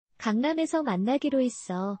강남에서 만나기로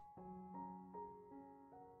했어.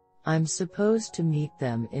 I'm supposed to meet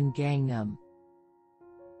them in Gangnam.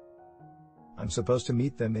 I'm supposed to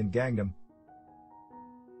meet them in Gangnam.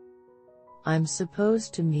 I'm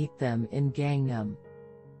supposed to meet them in Gangnam.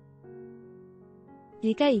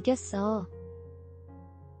 네가 이겼어.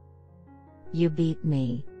 You beat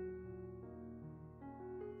me.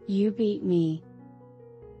 You beat me.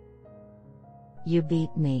 You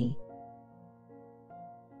beat me.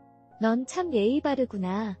 넌 참 예의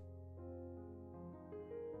바르구나.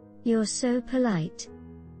 You're so polite.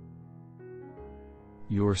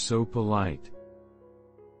 You're so polite.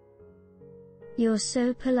 You're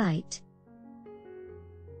so polite.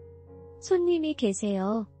 손님이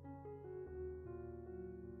계세요.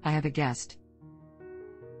 I have a guest.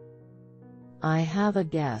 I have a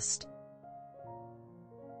guest.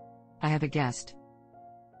 I have a guest.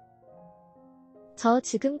 저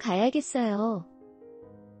지금 가야겠어요.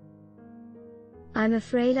 I'm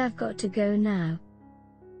afraid I've got to go now.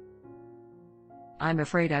 I'm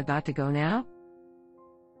afraid I've got to go now.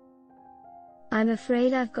 I'm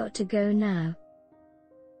afraid I've got to go now.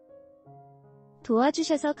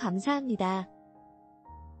 도와주셔서 감사합니다.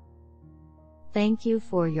 Thank you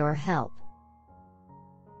for your help.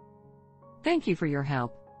 Thank you for your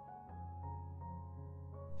help.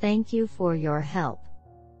 Thank you for your help.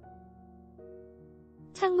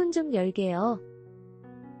 창문 좀 열게요.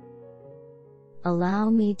 Allow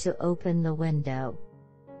me to open the window.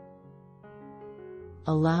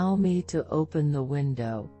 Allow me to open the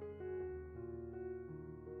window.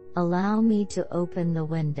 Allow me to open the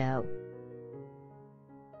window.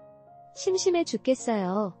 심심해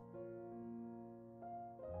죽겠어요.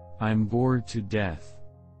 I'm bored to death.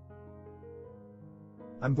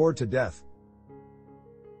 I'm bored to death.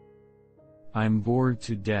 I'm bored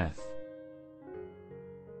to death.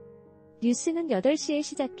 뉴스는 8시에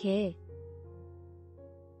시작해.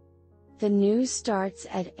 The news starts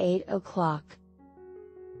at 8 o'clock.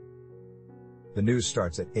 The news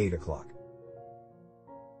starts at 8 o'clock.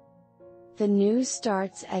 The news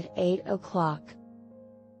starts at 8 o'clock.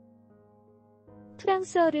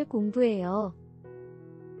 프랑스어를 공부해요.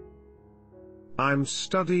 I'm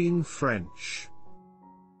studying French.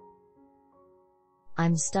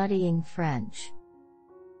 I'm studying French.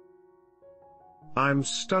 I'm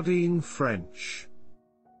studying French.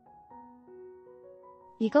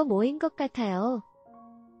 이거 뭐인 것 같아요?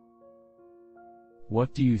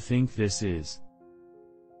 What do you think this is?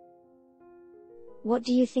 What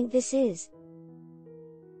do you think this is?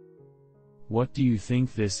 What do you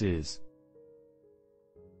think this is?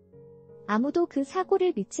 아무도 그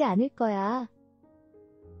사고를 믿지 않을 거야.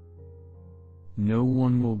 No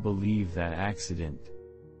one will believe that accident.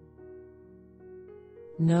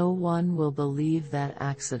 No one will believe that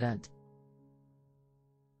accident.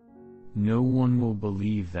 No one will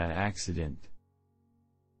believe that accident.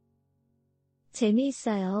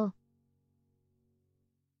 재미있어요.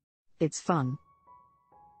 It's fun.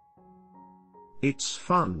 It's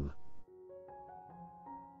fun.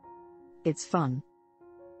 It's fun.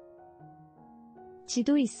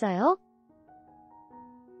 지도 있어요?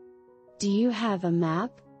 Do you have a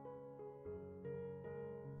map?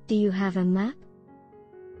 Do you have a map?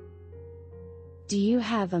 Do you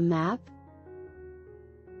have a map?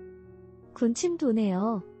 군침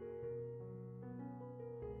도네요.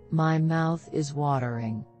 My mouth is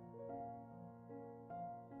watering.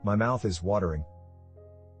 My mouth is watering.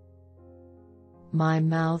 My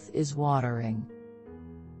mouth is watering.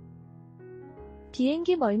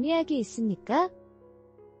 비행기 멀미약이 있습니까?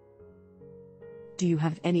 Do you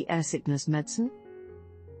have any airsickness medicine?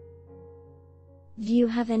 Do you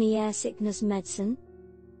have any air sickness medicine?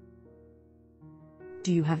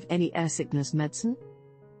 Do you have any airsickness medicine?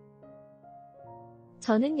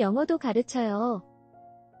 저는 영어도 가르쳐요.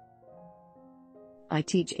 I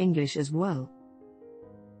teach English as well.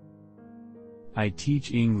 I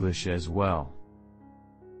teach English as well.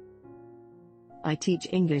 I teach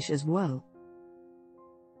English as well.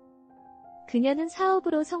 그녀는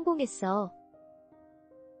사업으로 성공했어.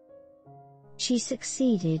 She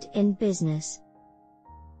succeeded in business.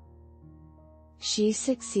 She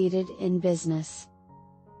succeeded in business.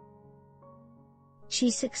 She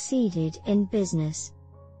succeeded in business.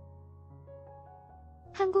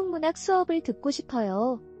 한국문학 수업을 듣고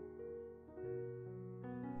싶어요.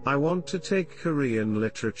 I want to take Korean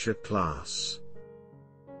literature class.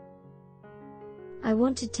 I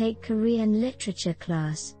want to take Korean literature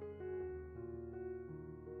class.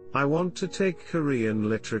 I want to take Korean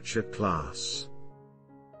literature class.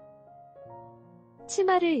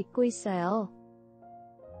 치마를 입고 있어요.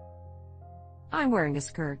 I'm wearing a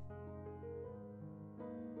skirt.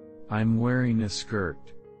 I'm wearing a skirt.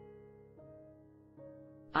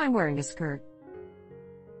 I'm wearing a skirt.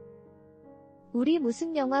 우리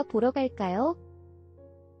무슨 영화 보러 갈까요?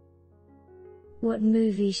 What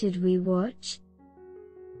movie should we watch?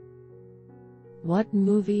 What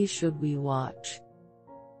movie should we watch?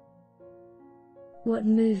 What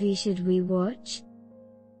movie should we watch?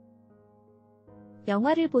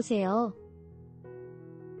 영화를 보세요.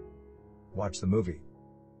 Watch the movie.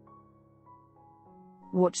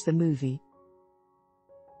 Watch the movie.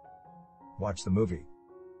 Watch the movie.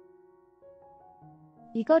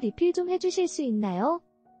 이거 리필 좀 해주실 수 있나요?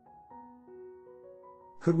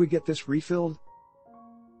 Could we get this refilled?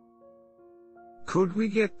 Could we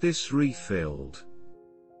get this refilled?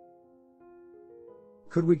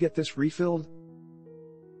 Could we get this refilled?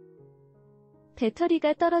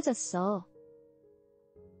 배터리가 떨어졌어.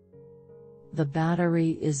 The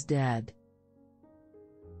battery is dead.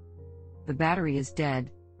 The battery is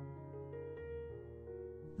dead.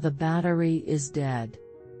 The battery is dead.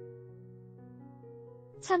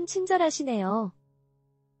 참 친절하시네요.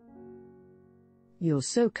 You're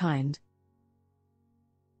so kind.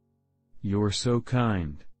 You're so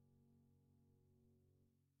kind.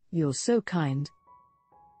 You're so kind.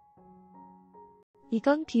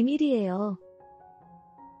 이건 비밀이에요.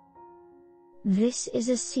 This is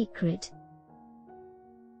a secret.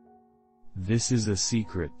 This is a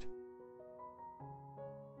secret.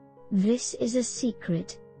 This is a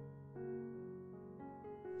secret.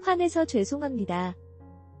 화내서 죄송합니다.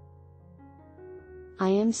 I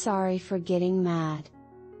am sorry for getting mad.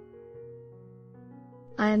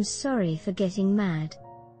 I am sorry for getting mad.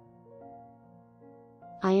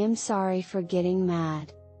 I am sorry for getting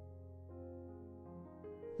mad.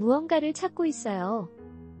 무언가를 찾고 있어요.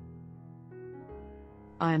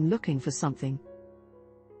 I am looking for something.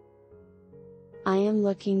 I am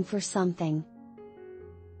looking for something.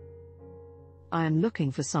 I am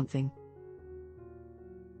looking for something.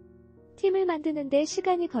 팀을 만드는데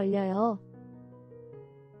시간이 걸려요.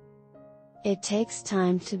 It takes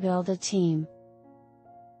time to build a team.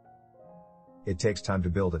 It takes time to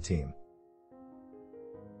build a team.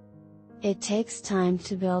 It takes time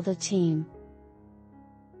to build a team.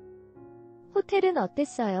 호텔은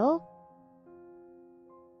어땠어요?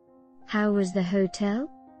 How was the hotel?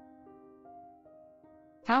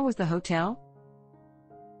 How was the hotel?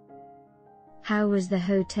 How was the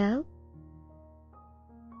hotel?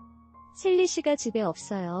 셀리 씨가 집에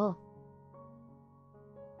없어요.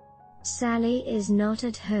 Sally is not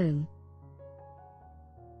at home.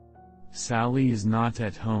 Sally is not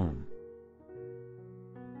at home.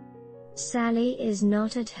 Sally is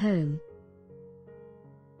not at home.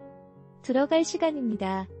 들어갈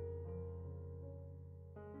시간입니다.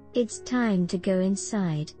 It's time to go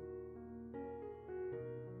inside.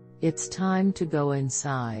 It's time to go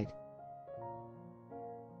inside.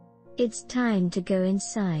 It's time to go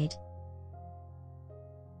inside.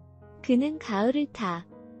 그는 가을을 타.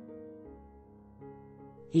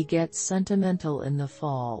 He gets sentimental in the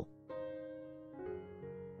fall.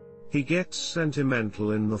 He gets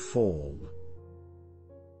sentimental in the fall.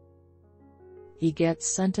 He gets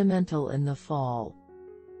sentimental in the fall.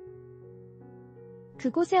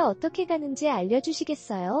 그곳에 어떻게 가는지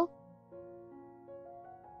알려주시겠어요?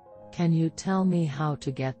 Can you tell me how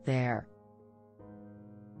to get there?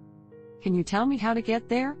 Can you tell me how to get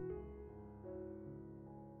there?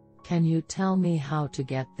 Can you tell me how to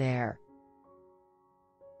get there?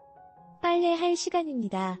 빨래할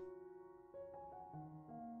시간입니다.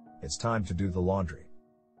 It's time to do the laundry.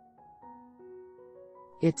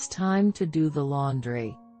 It's time to do the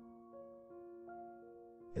laundry.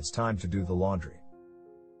 It's time to do the laundry.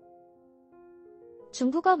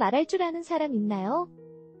 중국어 말할 줄 아는 사람 있나요?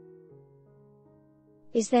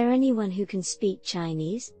 Is there anyone who can speak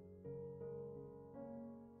Chinese?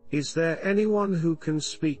 Is there anyone who can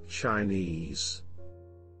speak Chinese?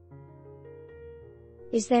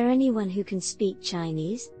 Is there anyone who can speak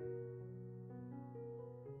Chinese?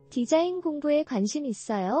 디자인 공부에 관심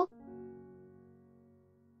있어요?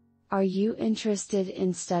 Are you interested in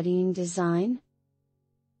studying design?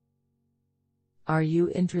 Are you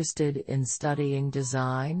interested in studying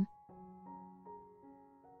design?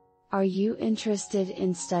 Are you interested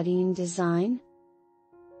in studying design?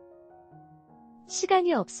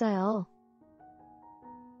 시간이 없어요.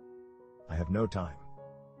 I have no time.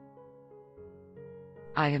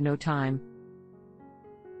 I have no time.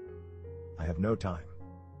 I have no time.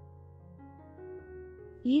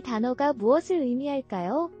 이 단어가 무엇을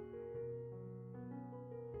의미할까요?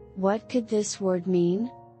 What could this word mean?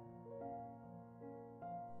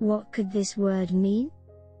 What could this word mean?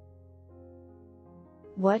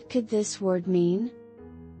 What could this word mean?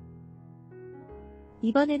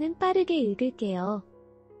 이번에는 빠르게 읽을게요.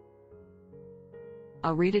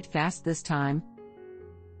 I'll read it fast this time.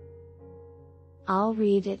 I'll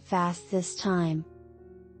read it fast this time.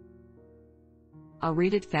 I'll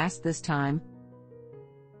read it fast this time.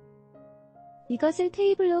 이것을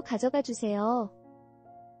테이블로 가져가 주세요.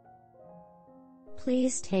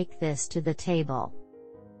 Please take this to the table.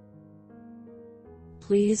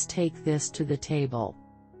 Please take this to the table.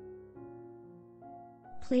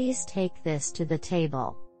 Please take this to the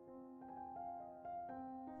table.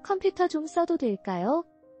 컴퓨터 좀 써도 될까요?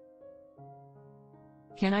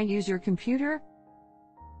 Can I use your computer?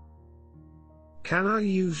 Can I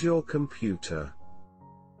use your computer?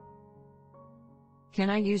 Can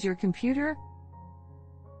I use your computer?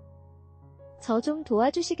 저 좀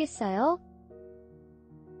도와주시겠어요?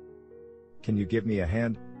 Can you give me a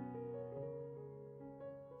hand?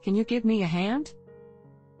 Can you give me a hand?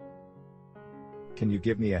 Can you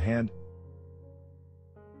give me a hand?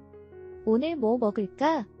 오늘 뭐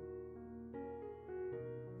먹을까?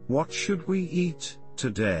 What should we eat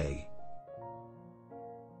today?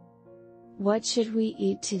 What should we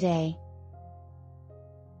eat today?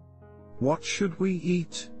 What should we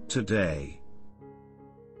eat today?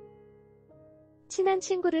 친한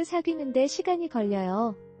친구를 사귀는데 시간이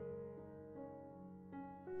걸려요.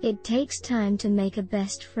 It takes time to make a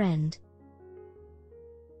best friend.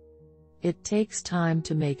 It takes time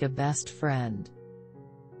to make a best friend.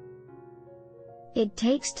 It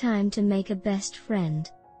takes time to make a best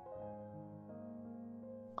friend.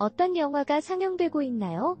 어떤 영화가 상영되고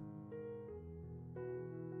있나요?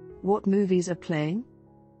 What movies are playing?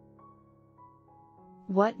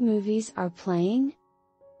 What movies are playing?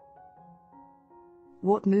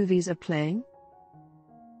 What movies are playing?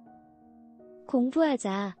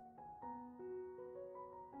 공부하자.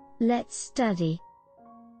 Let's study.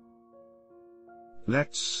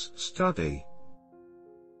 Let's study.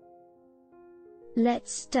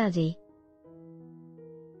 Let's study.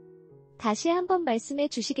 다시 한번 말씀해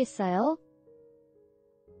주시겠어요?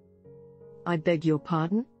 I beg your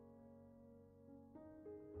pardon?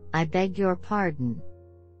 I beg your pardon.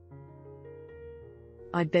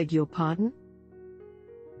 I beg your pardon?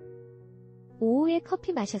 오후에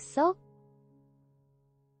커피 마셨어?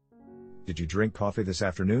 Did you drink coffee this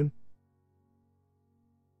afternoon?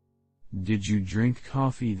 Did you drink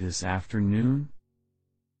coffee this afternoon?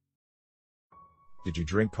 Did you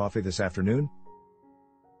drink coffee this afternoon?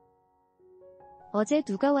 어제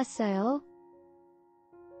누가 왔어요?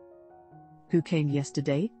 Who came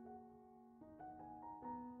yesterday?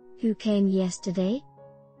 Who came yesterday?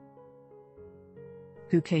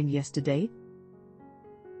 Who came yesterday?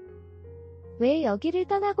 왜 여기를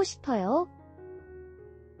떠나고 싶어요?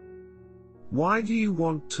 Why do you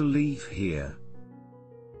want to leave here?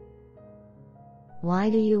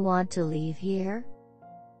 Why do you want to leave here?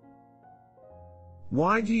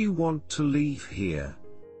 Why do you want to leave here?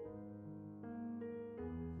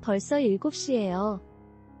 벌써 7시예요.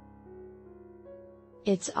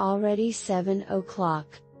 It's already 7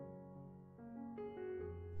 o'clock.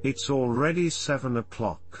 It's already 7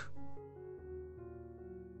 o'clock.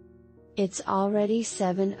 It's already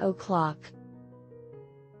 7 o'clock.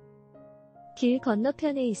 길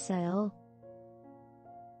건너편에 있어요.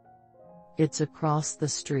 It's across the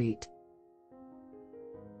street.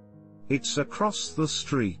 It's across the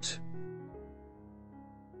street.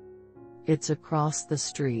 It's across the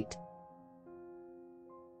street.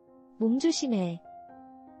 몸 조심해.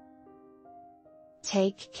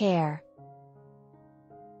 Take care.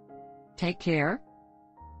 Take care.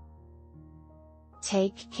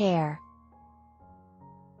 Take care.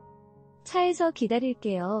 차에서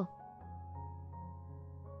기다릴게요.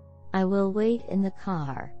 I will wait in the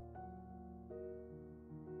car.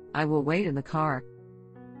 I will wait in the car.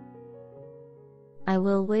 I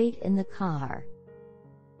will wait in the car.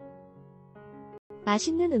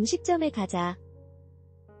 맛있는 음식점에 가자.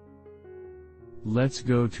 Let's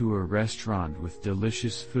go to a restaurant with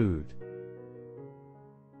delicious food.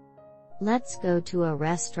 Let's go to a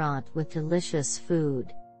restaurant with delicious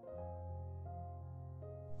food.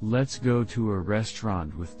 Let's go to a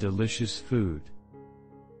restaurant with delicious food.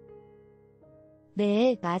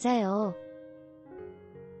 네, 맞아요.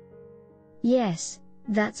 Yes,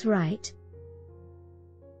 that's right.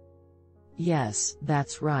 Yes,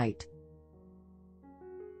 that's right.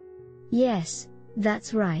 Yes,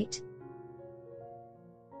 that's right.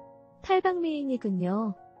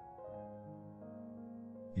 팔방미인이군요.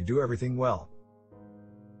 You do everything well.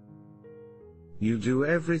 You do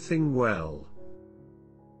everything well.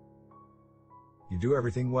 You do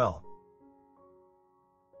everything well.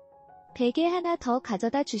 베개 하나 더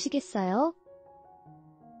가져다 주시겠어요?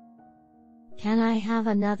 Can I have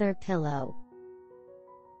another pillow?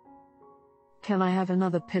 Can I have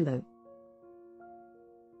another pillow?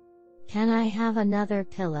 Can I have another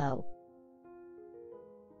pillow?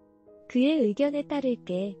 그의 의견에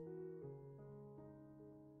따를게.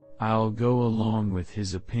 I'll go along with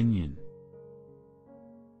his opinion.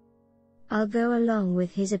 I'll go along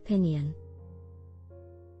with his opinion.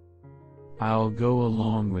 I'll go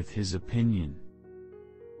along with his opinion.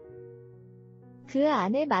 그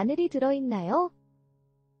안에 마늘이 들어있나요?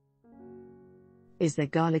 Is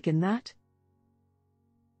there garlic in that?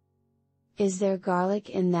 Is there garlic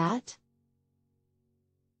in that?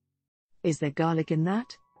 Is there garlic in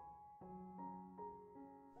that?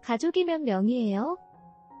 가족이 몇 명이에요?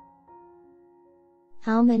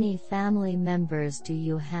 How many family members do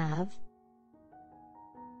you have?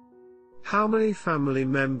 How many family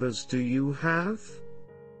members do you have?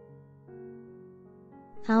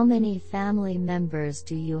 How many family members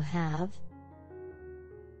do you have?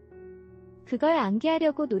 그걸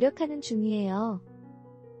암기하려고 노력하는 중이에요.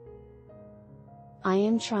 I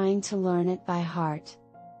am trying to learn it by heart.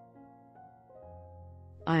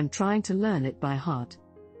 I am trying to learn it by heart.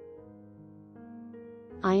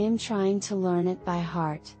 I am trying to learn it by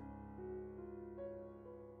heart.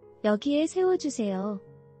 여기에 세워주세요.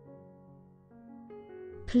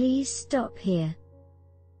 Please stop here.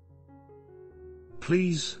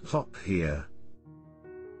 Please hop here.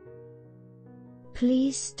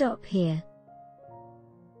 Please stop here.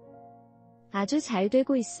 아주 잘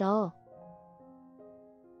되고 있어.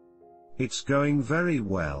 It's going very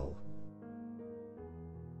well.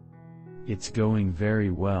 It's going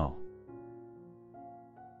very well.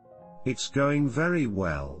 It's going very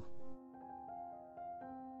well.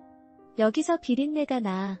 여기서 비린내가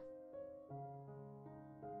나.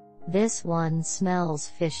 This one smells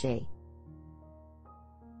fishy.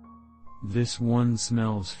 This one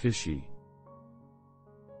smells fishy.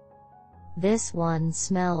 This one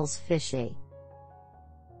smells fishy.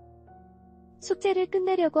 숙제를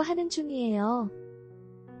끝내려고 하는 중이에요.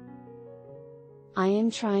 I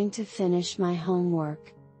am trying to finish my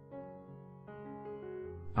homework.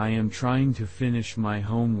 I am trying to finish my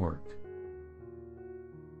homework.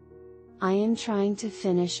 I am trying to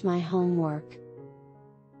finish my homework.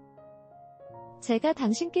 제가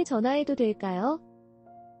당신께 전화해도 될까요?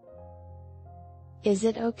 Is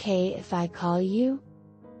it okay if I call you?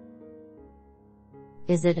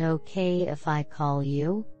 Is it okay if I call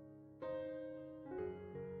you?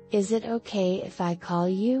 Is it okay if I call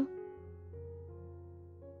you?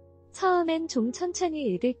 처음엔 좀 천천히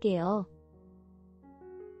읽을게요.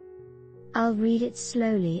 I'll read it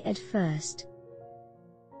slowly at first.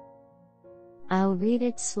 I'll read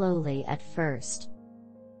it slowly at first.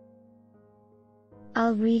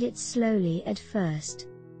 I'll read it slowly at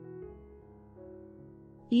first.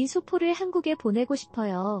 이 소포를 한국에 보내고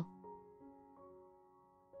싶어요.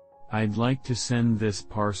 I'd like to send this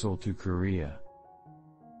parcel to Korea.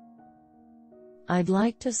 I'd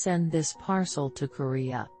like to send this parcel to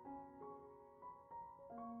Korea.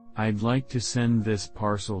 I'd like to send this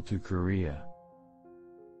parcel to Korea.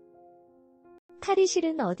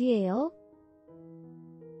 탈의실은 어디예요?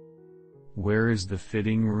 Where is the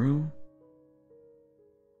fitting room?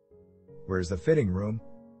 Where's the fitting room?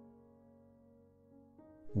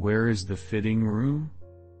 Where is the fitting room?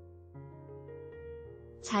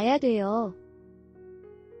 자야 돼요.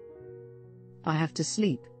 I have to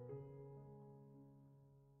sleep.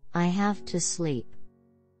 I have to sleep.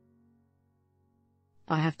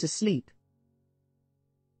 I have to sleep.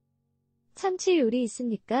 참치 요리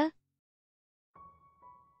있습니까?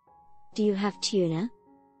 Do you have tuna?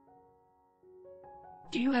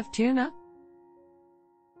 Do you have tuna?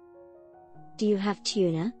 Do you have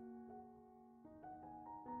tuna?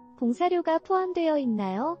 봉사료가 포함되어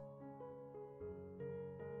있나요?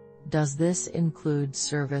 Does this include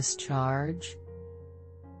service charge?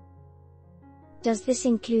 Does this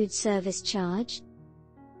include service charge?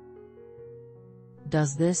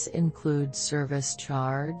 Does this include service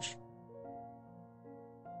charge?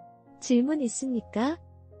 질문 있습니까?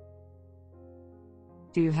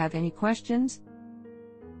 Do you have any questions?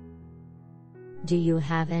 Do you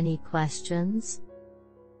have any questions?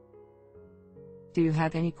 Do you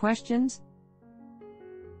have any questions?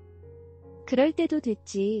 그럴 때도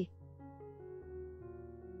됐지.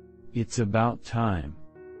 It's about time.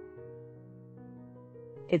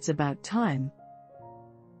 It's about time.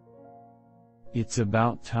 It's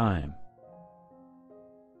about time.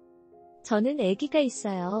 저는 아기가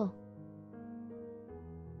있어요.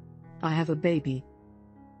 I have a baby.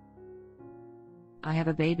 I have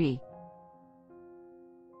a baby.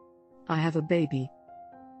 I have a baby.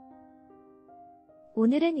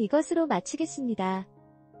 오늘은 이것으로 마치겠습니다.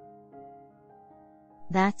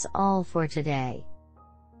 That's all for today.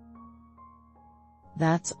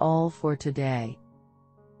 That's all for today.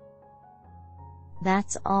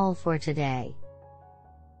 That's all for today.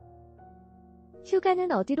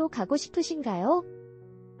 휴가는 어디로 가고 싶으신가요?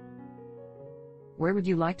 Where would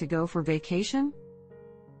you like to go for vacation?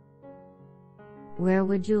 Where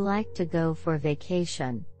would you like to go for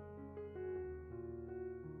vacation?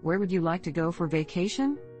 Where would you like to go for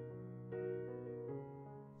vacation?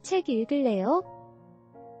 책 읽을래요?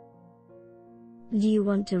 Do you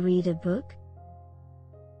want to read a book?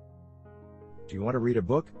 Do you want to read a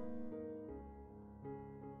book?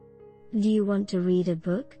 Do you want to read a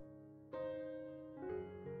book?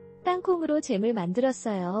 땅콩으로 잼을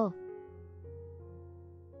만들었어요.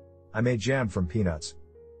 I made jam from peanuts.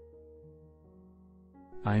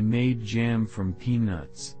 I made jam from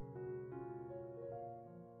peanuts.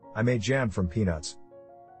 I made jam from peanuts.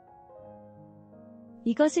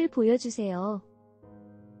 이것을 보여주세요.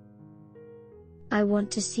 I want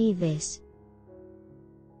to see this.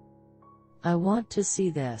 I want to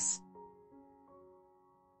see this.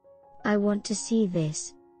 I want to see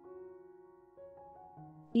this.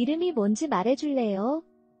 이름이 뭔지 말해줄래요?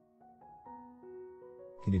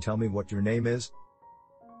 Can you tell me what your name is?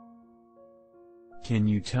 Can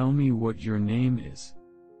you tell me what your name is?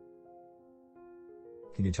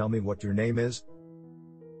 Can you tell me what your name is?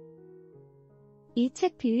 이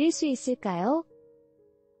책 빌릴 수 있을까요?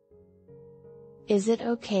 Is it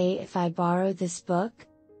okay if I borrow this book?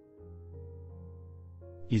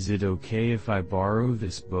 Is it okay if I borrow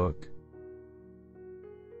this book?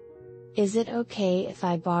 Is it okay if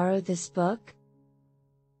I borrow this book?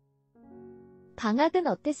 방학은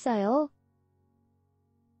어땠어요?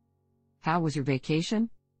 How was your vacation?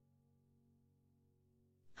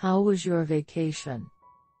 How was your vacation?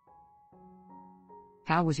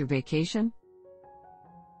 How was your vacation?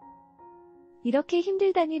 이렇게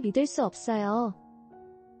힘들다니 믿을 수 없어요.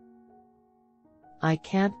 I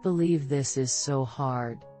can't believe this is so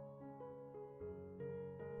hard.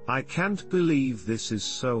 I can't believe this is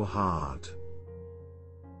so hard.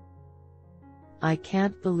 I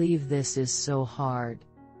can't believe this is so hard.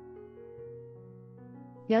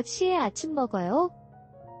 몇 시에 아침 먹어요?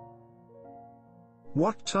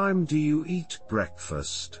 What time do you eat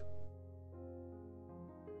breakfast?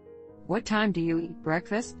 What time do you eat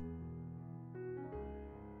breakfast?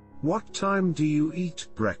 What time do you eat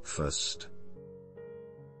breakfast?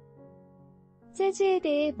 재즈에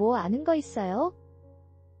대해 뭐 아는 거 있어요?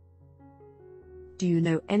 Do you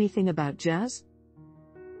know anything about jazz?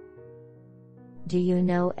 Do you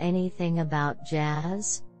know anything about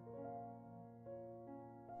jazz?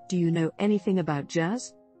 Do you know anything about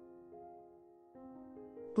jazz?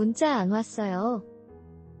 문자 안 왔어요.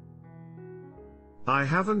 I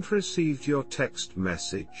haven't received your text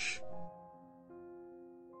message.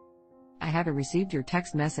 I haven't received your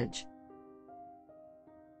text message.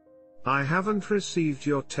 I haven't received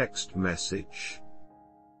your text message.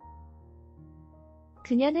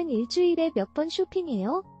 그녀는 일주일에 몇 번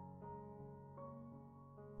쇼핑해요?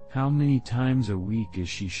 How many times a week is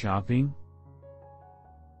she shopping?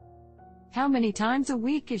 How many times a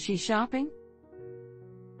week is she shopping?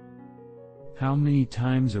 How many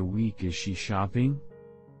times a week is she shopping?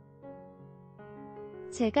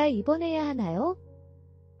 제가 입원해야 하나요?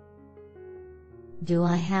 Do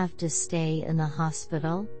I have to stay in the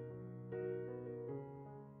hospital?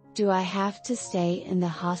 Do I have to stay in the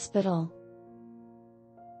hospital?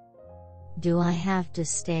 Do I have to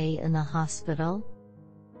stay in the hospital?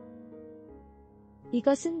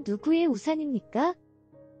 이것은 누구의 우산입니까?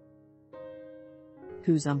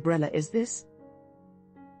 Whose umbrella is this?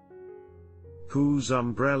 Whose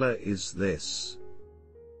umbrella is this?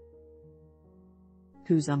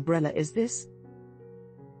 Whose umbrella is this?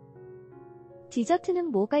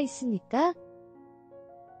 디저트는 뭐가 있습니까?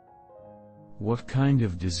 What kind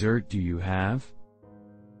of dessert do you have?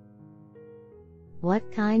 What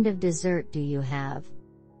kind of dessert do you have?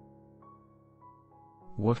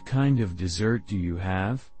 What kind of dessert do you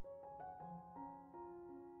have?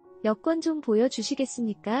 여권 좀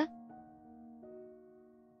보여주시겠습니까?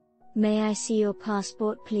 May I see your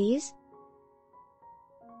passport, please?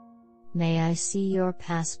 May I see your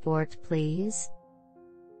passport, please?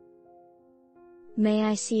 May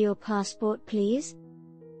I see your passport, please?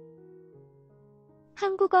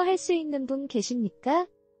 한국어 할 수 있는 분 계십니까?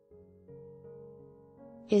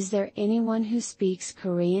 Is there anyone who speaks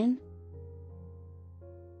Korean?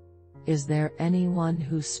 Is there anyone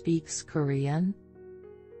who speaks Korean?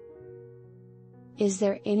 Is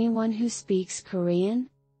there anyone who speaks Korean?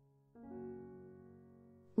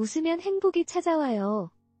 웃으면 행복이 찾아와요.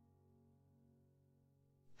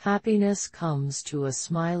 Happiness comes to a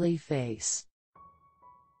smiley face.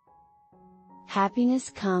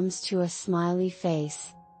 Happiness comes to a smiley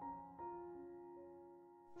face.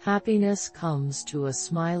 Happiness comes to a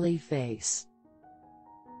smiley face.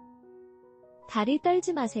 다리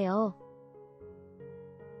떨지 마세요.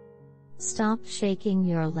 Stop shaking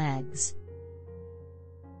your legs.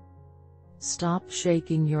 Stop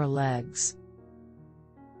shaking your legs.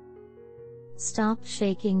 Stop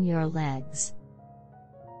shaking your legs.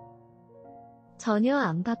 전혀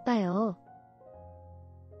안 바빠요.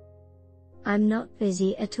 I'm not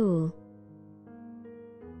busy at all.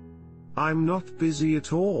 I'm not busy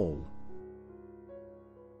at all.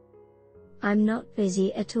 I'm not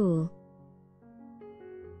busy at all.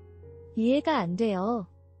 이해가 안 돼요.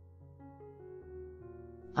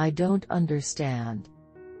 I don't understand.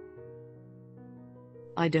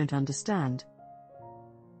 I don't understand.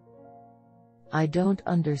 I don't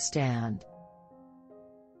understand.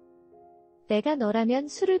 내가 너라면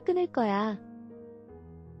술을 끊을 거야.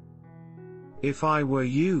 If I were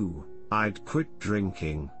you, I'd quit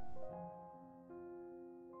drinking.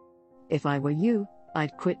 If I were you,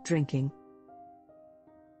 I'd quit drinking.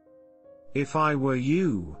 If I were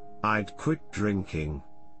you, I'd quit drinking.